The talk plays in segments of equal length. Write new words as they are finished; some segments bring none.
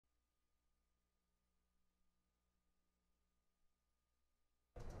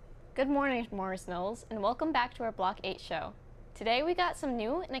Good morning, Morris Knolls, and welcome back to our Block 8 show. Today we got some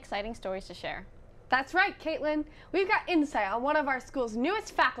new and exciting stories to share. That's right, Caitlin. We've got insight on one of our school's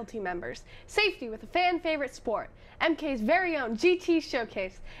newest faculty members, safety with a fan-favorite sport, MK's very own GT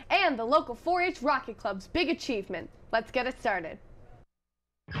Showcase, and the local 4-H Rocket Club's big achievement. Let's get it started.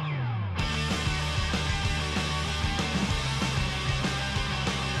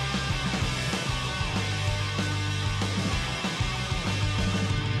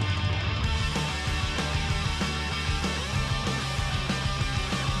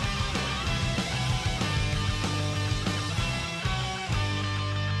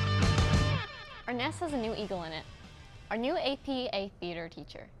 Our nest has a new eagle in it. Our new APA theater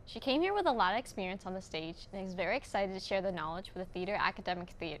teacher. She came here with a lot of experience on the stage and is very excited to share the knowledge with the theater academic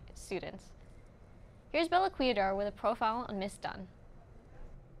students. Here's Bella Quidar with a profile on Miss Dunn.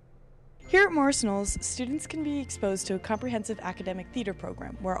 Here at Morris Knolls, students can be exposed to a comprehensive academic theater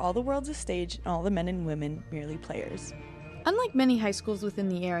program where all the world's a stage and all the men and women merely players. Unlike many high schools within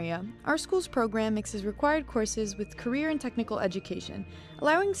the area, our school's program mixes required courses with career and technical education,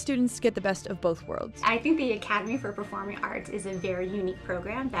 allowing students to get the best of both worlds. I think the Academy for Performing Arts is a very unique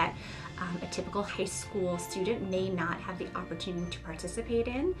program that a typical high school student may not have the opportunity to participate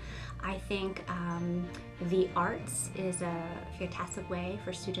in. I think the arts is a fantastic way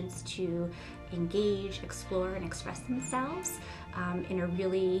for students to engage, explore, and express themselves in a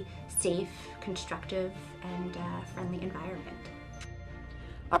really safe, constructive, and friendly environment.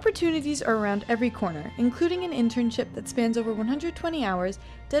 Opportunities are around every corner, including an internship that spans over 120 hours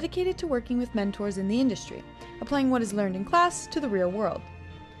dedicated to working with mentors in the industry, applying what is learned in class to the real world.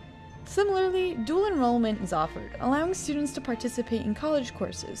 Similarly, dual enrollment is offered, allowing students to participate in college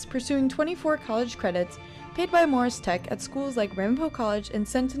courses, pursuing 24 college credits paid by Morris Tech at schools like Ramapo College and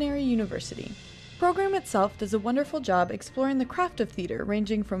Centenary University. The program itself does a wonderful job exploring the craft of theater,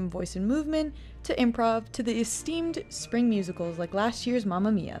 ranging from voice and movement to improv to the esteemed spring musicals like last year's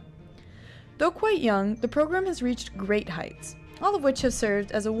Mamma Mia. Though quite young, the program has reached great heights, all of which have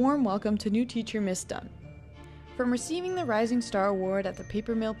served as a warm welcome to new teacher Miss Dunn. From receiving the Rising Star Award at the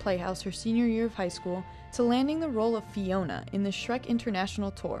Paper Mill Playhouse her senior year of high school to landing the role of Fiona in the Shrek International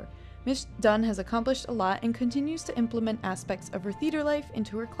Tour, Miss Dunn has accomplished a lot and continues to implement aspects of her theater life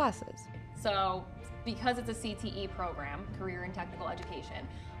into her classes. So because it's a CTE program, Career and Technical Education,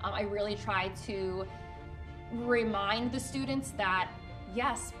 I really try to remind the students that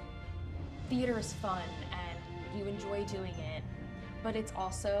yes, theater is fun and you enjoy doing it, but it's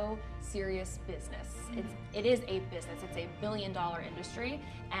also serious business. It is a business, it's a billion-dollar industry,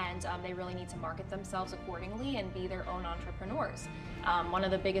 and they really need to market themselves accordingly and be their own entrepreneurs. One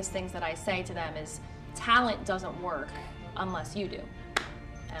of the biggest things that I say to them is talent doesn't work unless you do.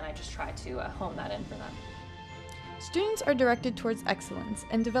 And I just try to hone that in for them. Students are directed towards excellence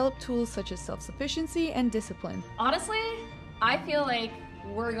and develop tools such as self-sufficiency and discipline. Honestly, I feel like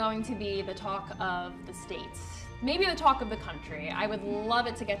we're going to be the talk of the states, maybe the talk of the country. I would love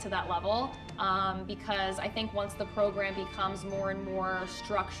it to get to that level because I think once the program becomes more and more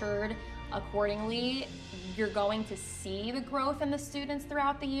structured accordingly, you're going to see the growth in the students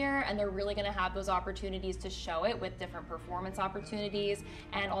throughout the year, and they're really going to have those opportunities to show it with different performance opportunities.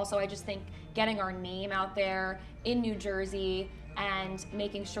 And also I just think getting our name out there in New Jersey and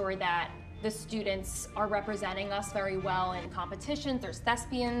making sure that the students are representing us very well in competitions. There's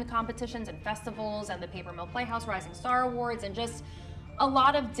thespian competitions and festivals and the Paper Mill Playhouse Rising Star Awards, and just a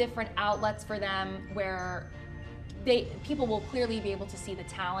lot of different outlets for them where people will clearly be able to see the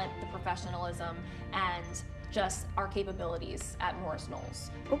talent, the professionalism, and just our capabilities at Morris Knolls.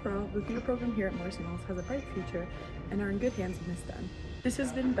 Overall, the theater program here at Morris Knolls has a bright future and are in good hands with Miss Dunn. This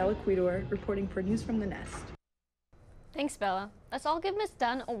has been Bella Quidor reporting for News from the Nest. Thanks, Bella. Let's all give Miss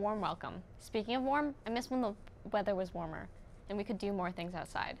Dunn a warm welcome. Speaking of warm, I miss when the weather was warmer and we could do more things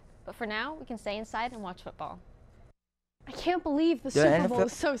outside. But for now, we can stay inside and watch football. I can't believe the Super Bowl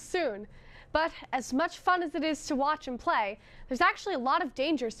is so soon. But as much fun as it is to watch and play, there's actually a lot of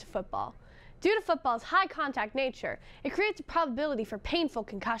dangers to football. Due to football's high contact nature, it creates a probability for painful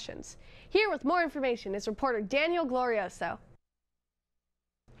concussions. Here with more information is reporter Daniel Glorioso.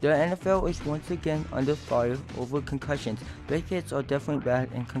 The NFL is once again under fire over concussions. Big hits are definitely bad,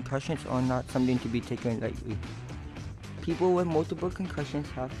 and concussions are not something to be taken lightly. People with multiple concussions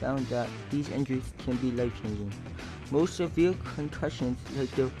have found that these injuries can be life-changing. Most severe concussions, like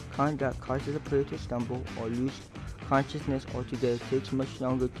the kind that causes a player to stumble or lose consciousness altogether, takes much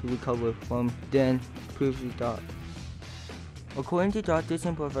longer to recover from than previously thought. According to doctors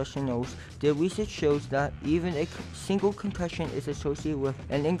and professionals, their research shows that even a single concussion is associated with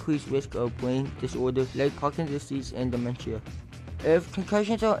an increased risk of brain disorders like Parkinson's disease and dementia. If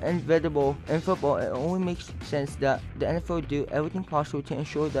concussions are inevitable in football, it only makes sense that the NFL do everything possible to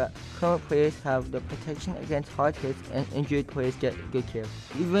ensure that current players have the protection against hard hits and injured players get good care.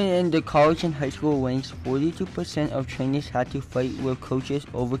 Even in the college and high school ranks, 42% of trainers had to fight with coaches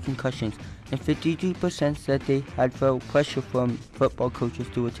over concussions, and 52% said they had felt pressure from football coaches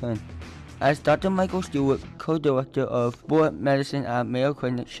to return. As Dr. Michael Stewart, co-director of sport medicine at Mayo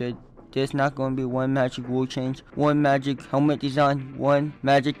Clinic, said, there's not going to be one magic rule change, one magic helmet design, one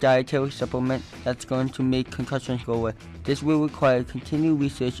magic dietary supplement that's going to make concussions go away. This will require continued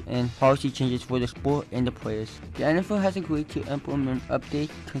research and policy changes for the sport and the players. The NFL has agreed to implement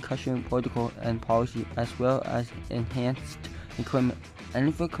updated concussion protocol and policy as well as enhanced equipment.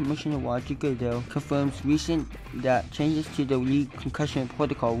 NFL Commissioner Roger Goodell confirms recent that changes to the league concussion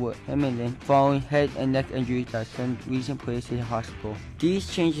protocol were imminent following head and neck injuries that sent recent players to the hospital. These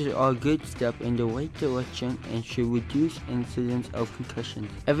changes are a good step in the right direction and should reduce incidents of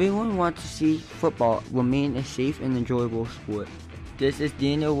concussions. Everyone wants to see football remain a safe and enjoyable sport. This is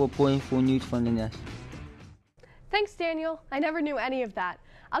Daniel reporting for News from the Nest. Thanks, Daniel. I never knew any of that.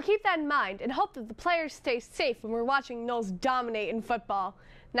 I'll keep that in mind and hope that the players stay safe when we're watching Knolls dominate in football.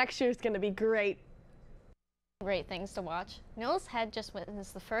 Next year's going to be great. Great things to watch. Knolls had just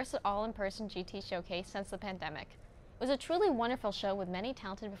witnessed the first all-in-person GT showcase since the pandemic. It was a truly wonderful show with many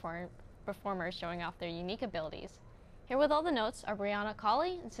talented performers showing off their unique abilities. Here with all the notes are Brianna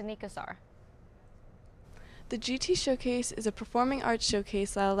Colley and Sydney Kassar. The GT Showcase is a performing arts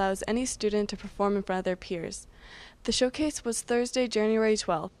showcase that allows any student to perform in front of their peers. The showcase was Thursday, January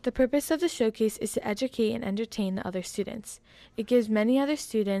 12th. The purpose of the showcase is to educate and entertain the other students. It gives many other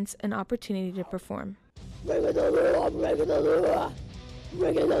students an opportunity to perform.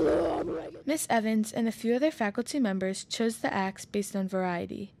 Miss Evans and a few other faculty members chose the acts based on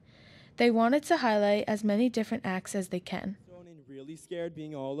variety. They wanted to highlight as many different acts as they can. Really scared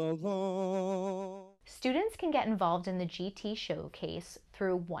being all alone. Students can get involved in the GT Showcase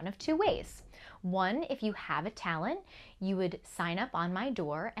through one of two ways. One, if you have a talent, you would sign up on my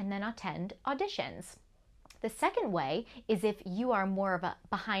door and then attend auditions. The second way is if you are more of a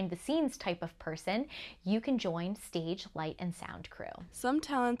behind-the-scenes type of person, you can join stage, light, and sound crew. Some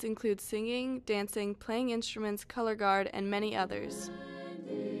talents include singing, dancing, playing instruments, color guard, and many others.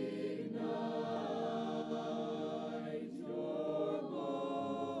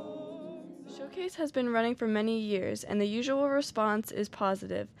 Showcase has been running for many years, and the usual response is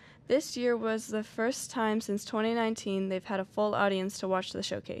positive. This year was the first time since 2019 they've had a full audience to watch the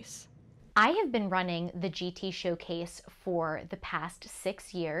showcase. I have been running the GT Showcase for the past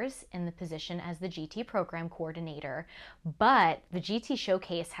 6 years in the position as the GT program coordinator, but the GT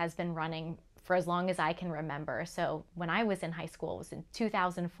Showcase has been running for as long as I can remember. So when I was in high school, it was in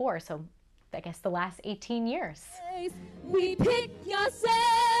 2004, so I guess the last 18 years. We pick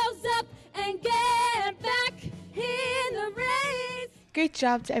yourselves up and get back in the race. Great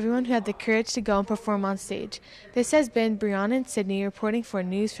job to everyone who had the courage to go and perform on stage. This has been Brianna and Sydney reporting for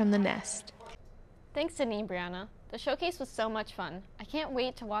News from the Nest. Thanks, Sydney and Brianna. The showcase was so much fun. I can't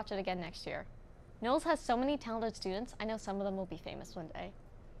wait to watch it again next year. Knolls has so many talented students, I know some of them will be famous one day.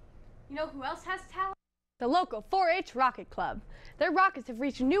 You know who else has talent? The local 4-H Rocket Club. Their rockets have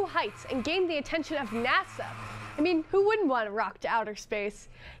reached new heights and gained the attention of NASA. I mean, who wouldn't want to rock to outer space?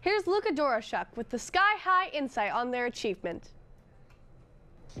 Here's Luka Doroshuk with the sky-high insight on their achievement.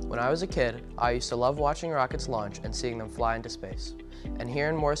 When I was a kid, I used to love watching rockets launch and seeing them fly into space. And here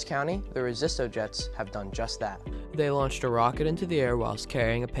in Morris County, the Resisto jets have done just that. They launched a rocket into the air whilst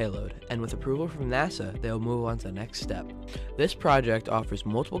carrying a payload, and with approval from NASA, they'll move on to the next step. This project offers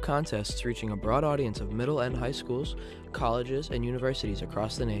multiple contests reaching a broad audience of middle and high schools, colleges, and universities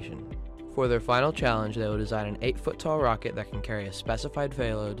across the nation. For their final challenge, they will design an 8-foot tall rocket that can carry a specified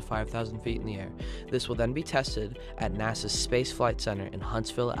payload to 5,000 feet in the air. This will then be tested at NASA's Space Flight Center in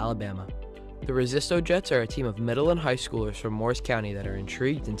Huntsville, Alabama. The Resisto Jets are a team of middle and high schoolers from Morris County that are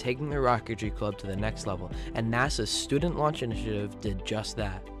intrigued in taking their rocketry club to the next level, and NASA's Student Launch Initiative did just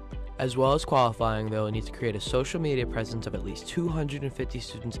that. As well as qualifying, they will need to create a social media presence of at least 250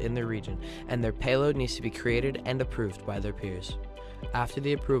 students in their region, and their payload needs to be created and approved by their peers. After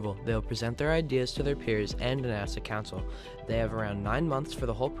the approval, they will present their ideas to their peers and the NASA Council. They have around 9 months for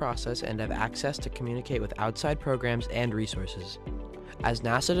the whole process and have access to communicate with outside programs and resources. As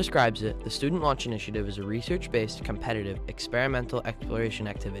NASA describes it, the Student Launch Initiative is a research-based, competitive, experimental exploration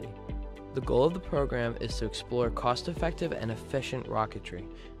activity. The goal of the program is to explore cost-effective and efficient rocketry.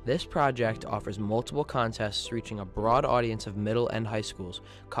 This project offers multiple contests reaching a broad audience of middle and high schools,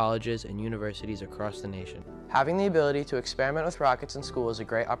 colleges, and universities across the nation. Having the ability to experiment with rockets in school is a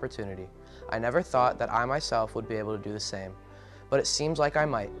great opportunity. I never thought that I myself would be able to do the same. but it seems like I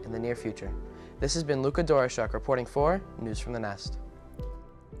might in the near future. This has been Luca Doroshuk reporting for News from the Nest.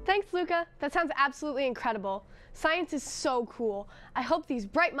 Thanks, Luca. That sounds absolutely incredible. Science is so cool. I hope these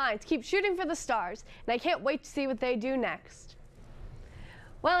bright minds keep shooting for the stars, and I can't wait to see what they do next.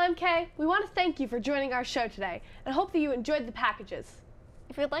 Well, MK, we want to thank you for joining our show today, and hope that you enjoyed the packages.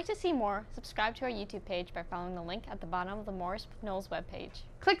 If you'd like to see more, subscribe to our YouTube page by following the link at the bottom of the Morris Knolls webpage.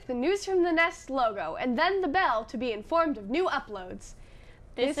 Click the News from the Nest logo and then the bell to be informed of new uploads.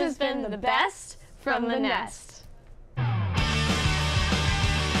 This has been the best from the Nest.